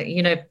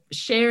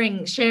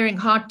 sharing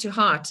heart to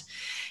heart,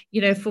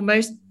 for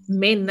most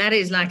men, that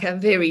is like a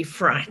very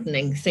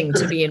frightening thing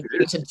to be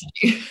invited to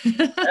do.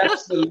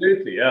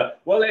 Absolutely, yeah.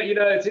 Well,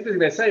 it's interesting.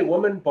 They say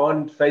women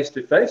bond face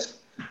to face.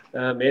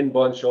 Men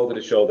bond shoulder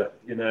to shoulder,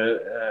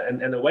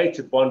 and the way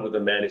to bond with a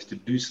man is to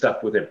do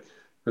stuff with him.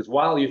 Because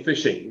while you're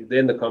fishing,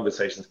 then the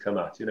conversations come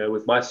out.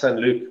 With my son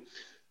Luke,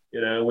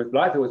 with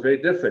Blythe, it was very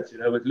different.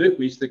 With Luke,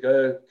 we used to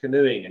go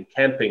canoeing and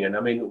camping. And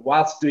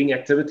whilst doing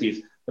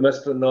activities, the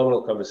most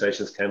phenomenal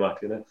conversations came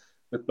out.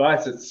 With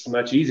Blythe, it's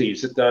much easier. You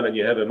sit down and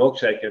you have a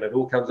milkshake and it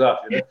all comes out.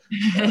 Yeah.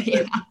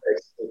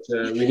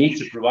 But we need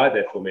to provide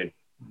that for men.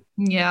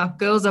 Yeah,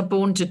 girls are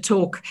born to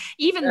talk.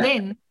 Even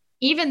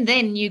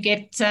then, you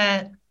get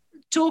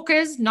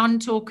talkers,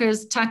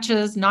 non-talkers,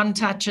 touchers,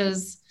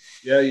 non-touchers.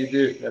 Yeah, you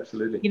do.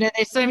 Absolutely.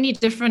 There's so many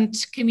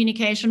different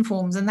communication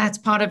forms, and that's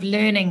part of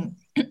learning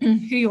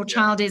who your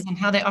child is and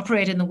how they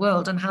operate in the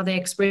world and how they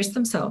express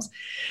themselves.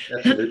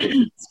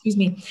 Absolutely. Excuse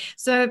me.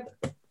 So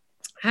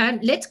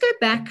let's go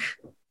back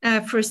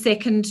for a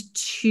second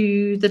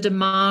to the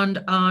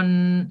demand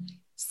on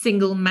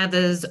single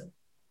mothers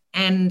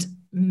and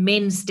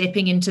men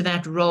stepping into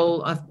that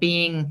role of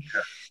being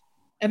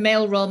a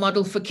male role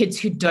model for kids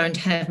who don't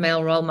have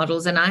male role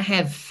models. And I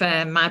have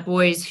my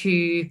boys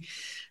who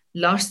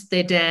lost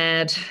their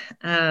dad.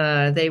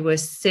 They were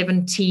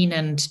 17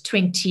 and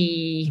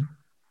 22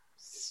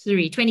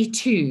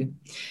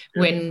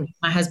 when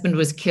my husband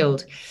was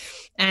killed.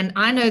 And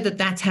I know that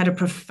that's had a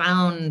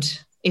profound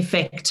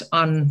effect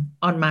on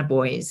my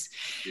boys.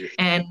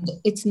 And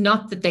it's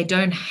not that they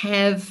don't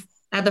have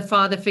other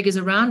father figures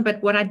around,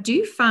 but what I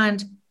do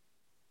find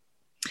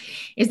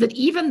is that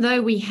even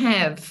though we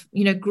have,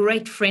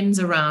 great friends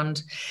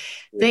around,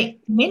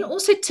 men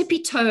also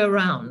tippy-toe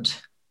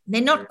around.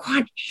 They're not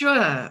quite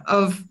sure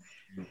of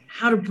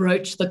how to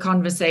broach the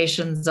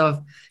conversations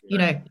of,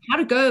 how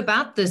to go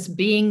about this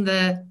being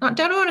I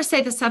don't want to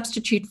say the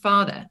substitute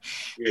father,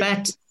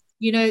 but,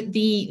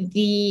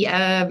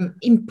 the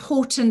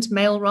important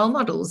male role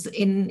models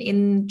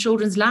in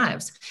children's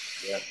lives,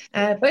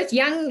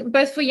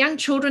 both for young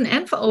children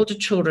and for older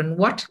children.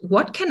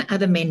 What can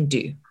other men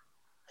do?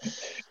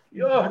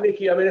 Yeah,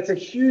 Nikki, it's a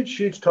huge,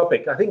 huge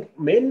topic. I think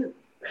men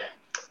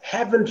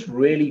haven't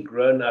really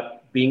grown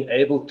up being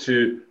able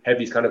to have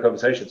these kind of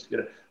conversations.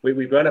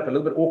 We've grown up a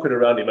little bit awkward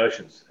around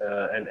emotions,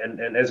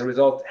 and as a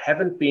result,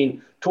 haven't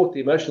been taught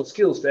the emotional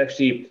skills to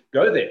actually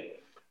go there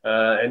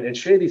and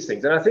share these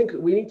things. And I think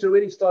we need to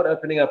really start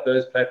opening up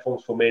those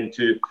platforms for men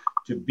to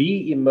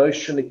be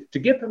emotionally, to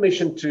give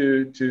permission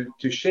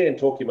to share and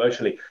talk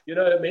emotionally.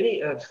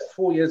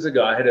 4 years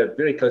ago, I had a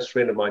very close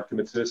friend of mine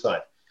commit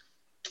suicide.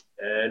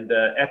 And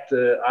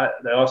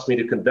they asked me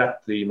to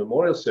conduct the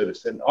memorial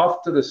service. And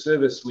after the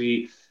service,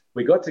 we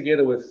got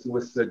together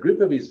with a group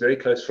of his very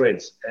close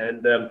friends. And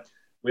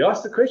we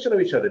asked the question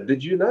of each other,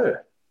 did you know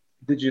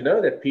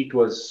that Pete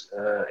was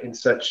in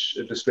such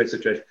a distressed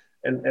situation?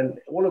 And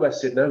all of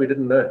us said, no, we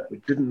didn't know. We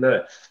didn't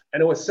know.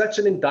 And it was such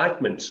an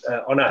indictment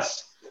on us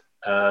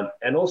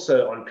and also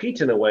on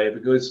Pete in a way,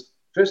 because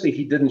firstly,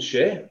 he didn't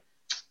share.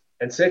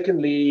 And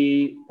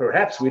secondly,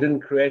 perhaps we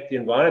didn't create the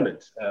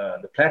environment,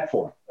 the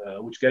platform,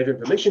 which gave him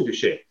permission to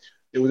share.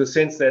 There was a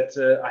sense that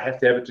I have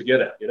to have it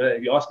together.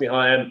 If you ask me how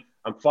I am,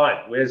 I'm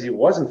fine, whereas he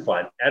wasn't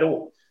fine at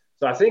all.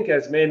 So I think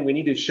as men, we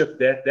need to shift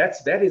that.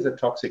 That is a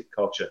toxic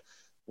culture.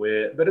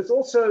 But it's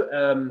also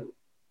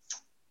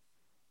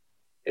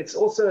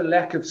a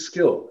lack of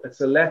skill.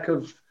 It's a lack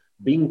of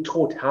being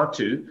taught how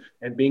to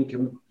and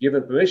being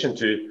given permission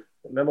to,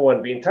 number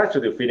one, be in touch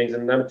with your feelings,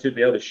 and number two,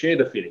 be able to share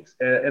the feelings.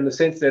 And the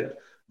sense that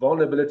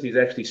vulnerability is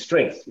actually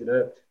strength.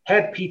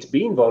 Had Pete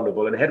been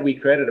vulnerable and had we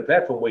created a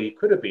platform where he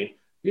could have been,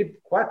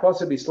 he'd quite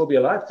possibly still be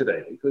alive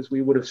today, because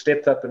we would have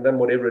stepped up and done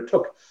whatever it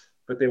took.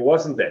 But there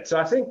wasn't that. So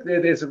I think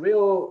there's a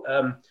real,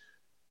 and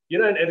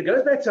it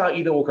goes back to our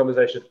either or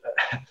conversation.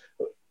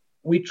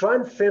 We try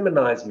and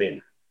feminize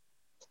men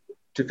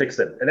to fix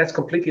them. And that's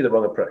completely the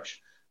wrong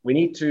approach. We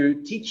need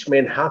to teach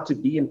men how to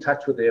be in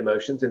touch with their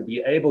emotions and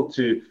be able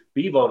to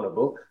be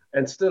vulnerable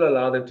and still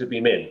allow them to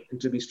be men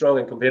and to be strong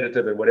and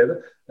competitive and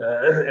whatever.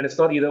 And it's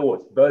not either or,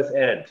 it's both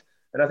and.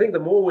 And I think the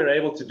more we're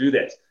able to do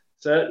that,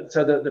 so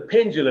the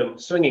pendulum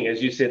swinging,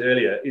 as you said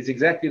earlier, is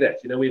exactly that.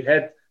 We've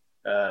had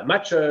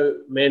macho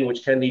men,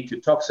 which can lead to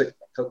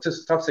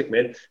toxic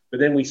men, but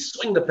then we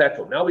swing the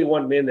platform. Now we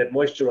want men that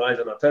moisturize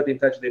and are totally in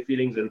touch with their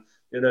feelings, and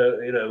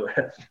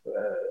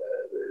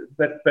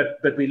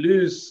but we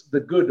lose the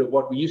good of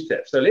what we used to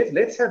have. So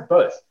let's have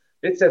both.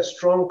 Let's have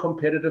strong,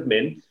 competitive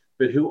men,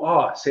 but who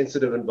are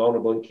sensitive and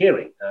vulnerable and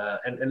caring.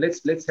 And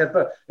let's have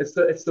both.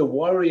 It's the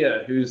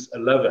warrior who's a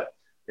lover.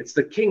 It's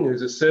the king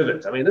who's a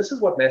servant. I mean, this is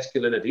what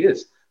masculinity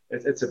is.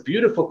 It's a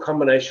beautiful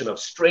combination of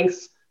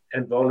strength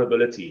and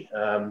vulnerability.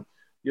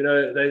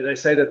 They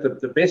say that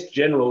the best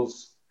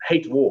generals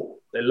hate war.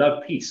 They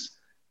love peace.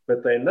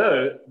 But they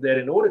know that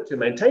in order to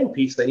maintain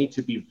peace, they need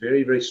to be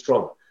very, very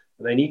strong.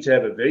 And they need to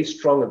have a very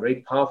strong and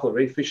very powerful,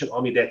 very efficient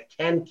army that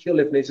can kill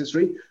if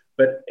necessary,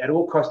 but at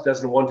all costs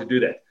doesn't want to do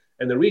that.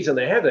 And the reason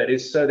they have that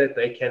is so that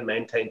they can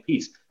maintain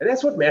peace. And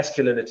that's what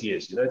masculinity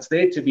is. It's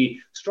there to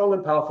be strong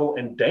and powerful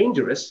and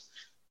dangerous,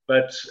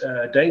 but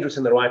dangerous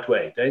in the right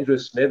way.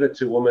 Dangerous never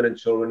to women and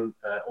children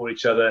or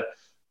each other.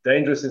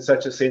 Dangerous in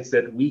such a sense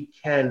that we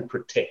can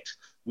protect.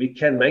 We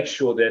can make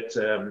sure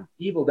that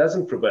evil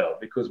doesn't prevail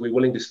because we're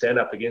willing to stand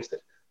up against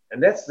it.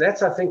 And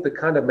that's I think, the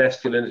kind of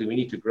masculinity we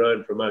need to grow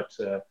and promote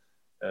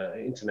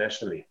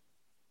internationally.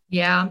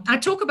 Yeah, I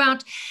talk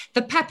about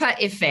the PAPA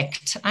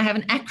effect. I have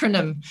an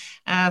acronym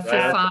for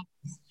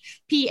fathers,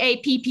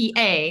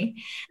 PAPPA,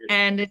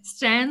 and it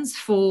stands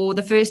for,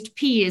 the first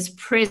P is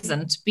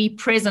present. Be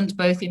present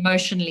both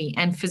emotionally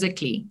and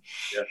physically.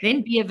 Yeah.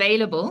 Then be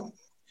available.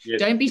 Yes.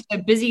 Don't be so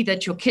busy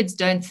that your kids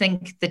don't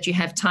think that you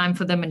have time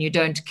for them and you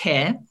don't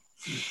care.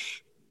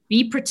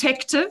 Be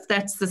protective.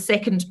 That's the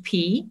second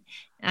P.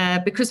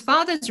 Because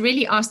fathers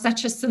really are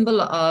such a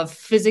symbol of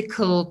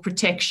physical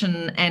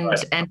protection and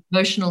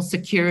emotional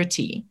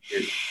security.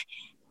 Yes.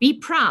 Be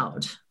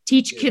proud.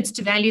 Teach kids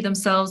to value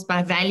themselves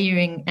by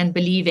valuing and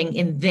believing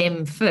in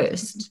them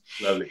first.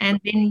 Lovely. And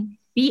then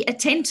be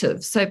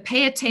attentive. So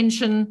pay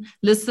attention,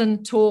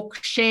 listen, talk,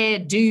 share,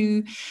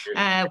 do,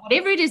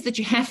 whatever it is that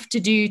you have to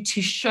do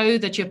to show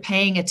that you're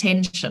paying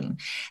attention.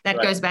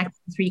 That goes back to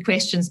the 3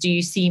 questions. Do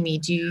you see me?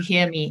 Do you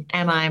hear me?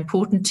 Am I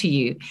important to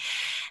you?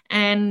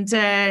 And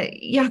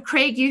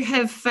Craig, you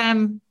have,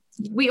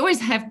 we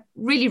always have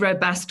really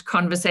robust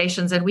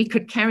conversations, and we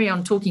could carry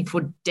on talking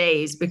for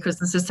days because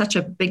this is such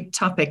a big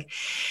topic.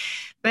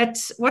 But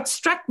what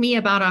struck me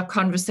about our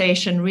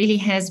conversation really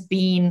has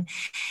been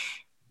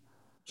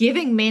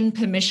giving men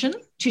permission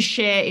to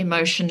share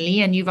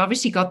emotionally. And you've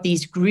obviously got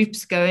these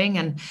groups going.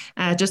 And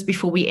just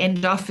before we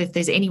end off, if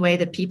there's any way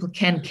that people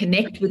can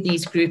connect with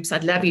these groups,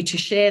 I'd love you to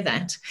share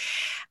that.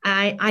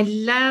 I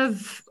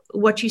love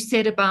what you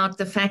said about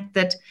the fact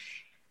that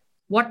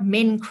what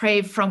men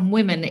crave from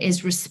women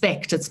is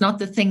respect. It's not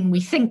the thing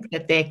we think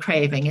that they're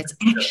craving. It's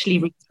actually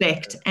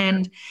respect.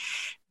 And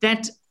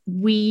that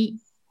we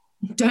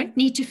don't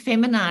need to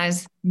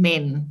feminize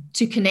men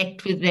to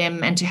connect with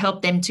them and to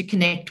help them to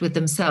connect with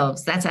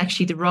themselves. That's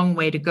actually the wrong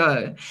way to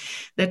go.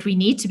 That we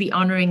need to be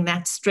honoring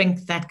that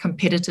strength, that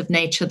competitive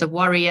nature, the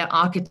warrior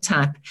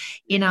archetype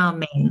in our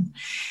men.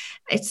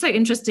 it's so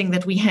interesting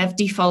that we have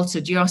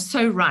defaulted. You are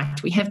so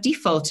right. We have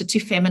defaulted to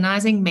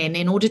feminizing men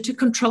in order to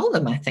control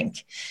them, I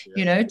think.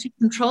 Yeah. To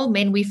control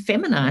men, we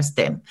feminized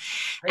them.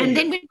 And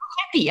then we're not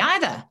happy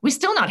either. We're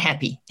still not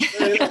happy.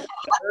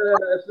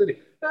 Absolutely.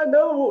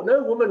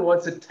 No woman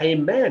wants a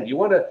tame man. You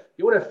want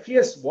a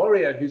fierce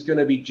warrior who's going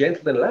to be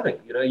gentle and loving.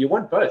 You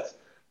want both.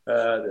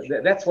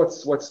 That's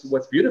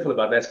what's beautiful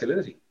about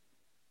masculinity.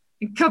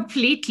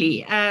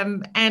 Completely.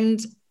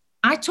 And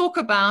I talk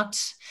about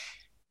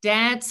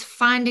dads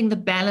finding the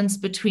balance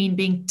between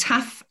being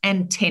tough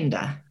and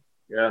tender.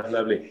 Yeah,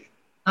 lovely.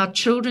 Our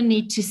children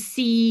need to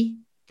see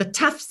the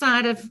tough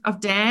side of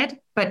dad,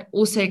 but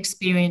also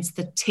experience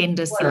the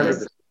tender side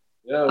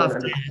of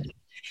dad.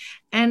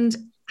 And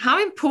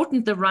how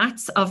important the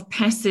rites of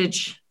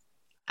passage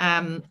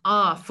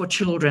are for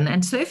children.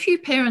 And so few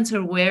parents are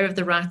aware of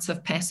the rites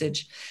of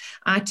passage.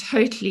 I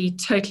totally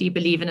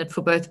believe in it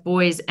for both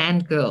boys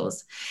and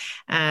girls,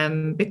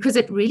 because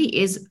it really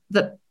is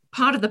the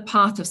part of the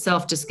path of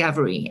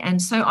self-discovery.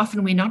 And so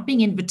often we're not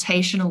being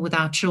invitational with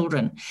our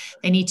children.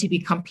 They need to be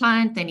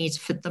compliant, they need to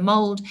fit the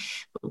mold,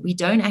 but we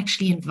don't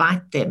actually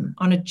invite them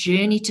on a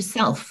journey to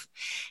self.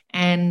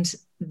 And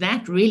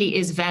that really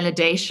is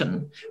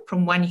validation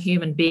from one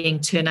human being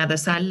to another.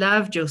 So I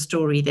loved your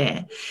story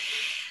there.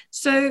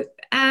 So,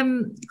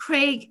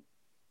 Craig,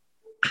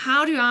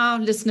 how do our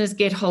listeners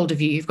get hold of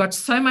you? You've got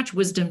so much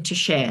wisdom to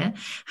share.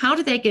 How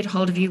do they get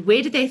hold of you?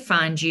 Where do they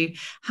find you?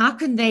 How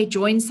can they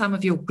join some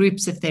of your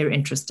groups if they're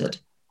interested?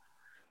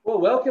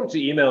 Well, welcome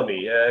to email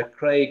me,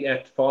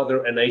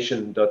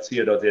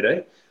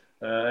 craig@fatheranation.co.za.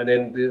 And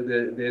then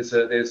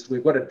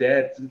we've got a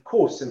dad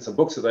course and some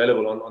books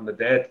available on the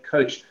Dad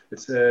Coach.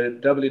 It's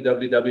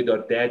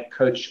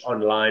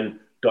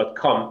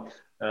www.dadcoachonline.com.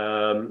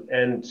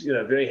 And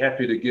very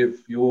happy to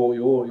give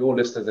your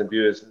listeners and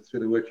viewers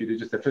through the work you do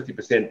just a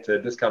 50%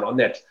 discount on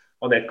that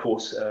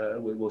course.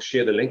 We'll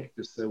share the link.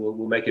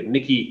 We'll make it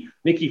Nikki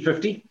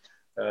 50.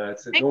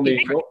 It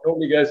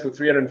normally goes for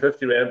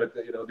 350 Rand, but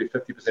it'll be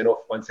 50%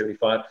 off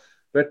 175.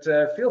 But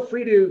feel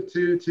free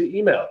to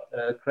email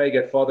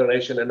Craig@Father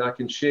Nation, and I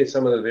can share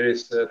some of the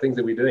various things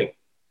that we're doing.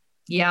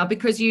 Yeah,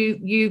 because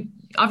you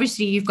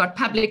obviously you've got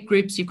public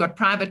groups, you've got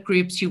private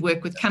groups, you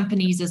work with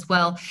companies as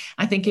well.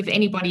 I think if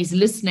anybody's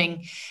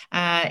listening,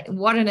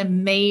 what an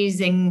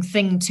amazing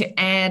thing to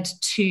add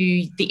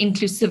to the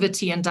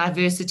inclusivity and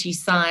diversity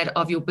side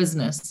of your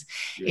business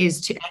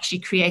is to actually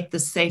create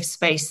this safe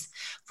space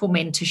for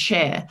men to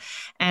share.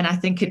 And I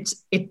think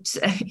it's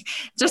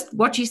just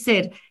what you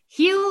said,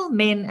 heal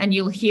men and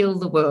you'll heal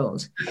the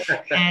world.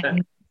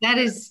 And that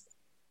is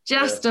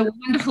just a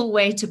wonderful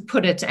way to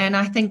put it. And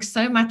I think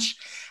so much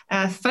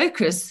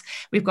focus.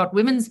 We've got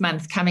Women's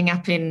Month coming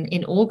up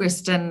in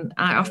August, and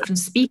I often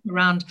speak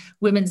around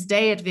Women's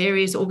Day at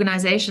various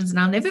organizations. And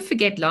I'll never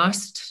forget I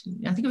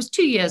think it was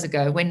 2 years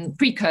ago when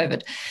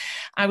pre-COVID,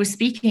 I was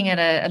speaking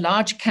at a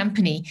large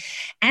company,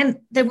 and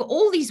there were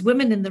all these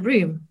women in the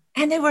room.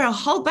 And there were a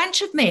whole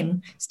bunch of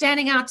men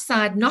standing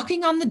outside,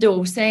 knocking on the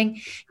door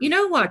saying, you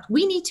know what,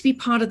 we need to be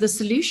part of the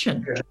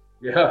solution.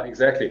 Yeah,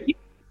 exactly. You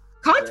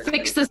can't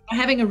fix this by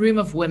having a room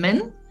of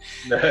women.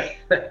 No.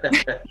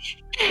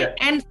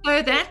 And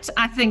so that,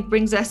 I think,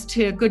 brings us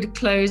to a good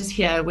close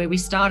here, where we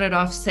started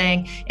off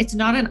saying it's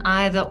not an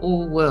either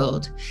or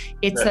world.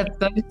 It's a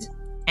both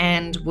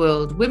and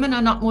world. Women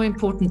are not more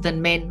important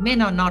than men.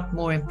 Men are not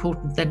more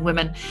important than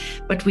women.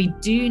 But we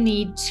do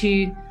need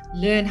to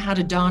learn how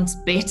to dance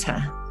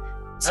better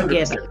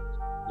together. 100%.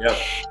 Yeah.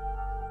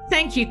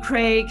 Thank you,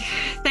 Craig.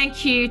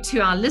 Thank you to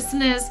our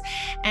listeners.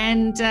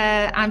 And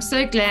I'm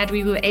so glad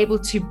we were able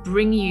to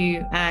bring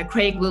you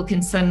Craig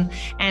Wilkinson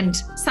and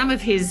some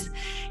of his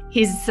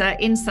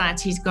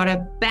insights. He's got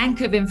a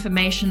bank of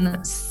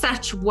information,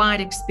 such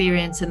wide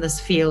experience in this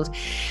field.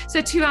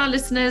 So to our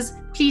listeners,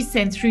 please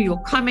send through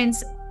your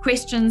comments,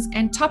 questions,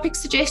 and topic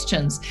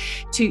suggestions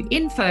to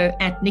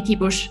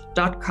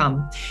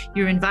info@nikkibush.com.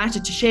 You're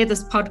invited to share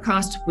this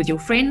podcast with your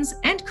friends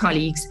and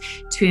colleagues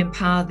to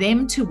empower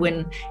them to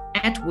win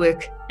at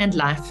work and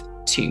life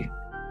too.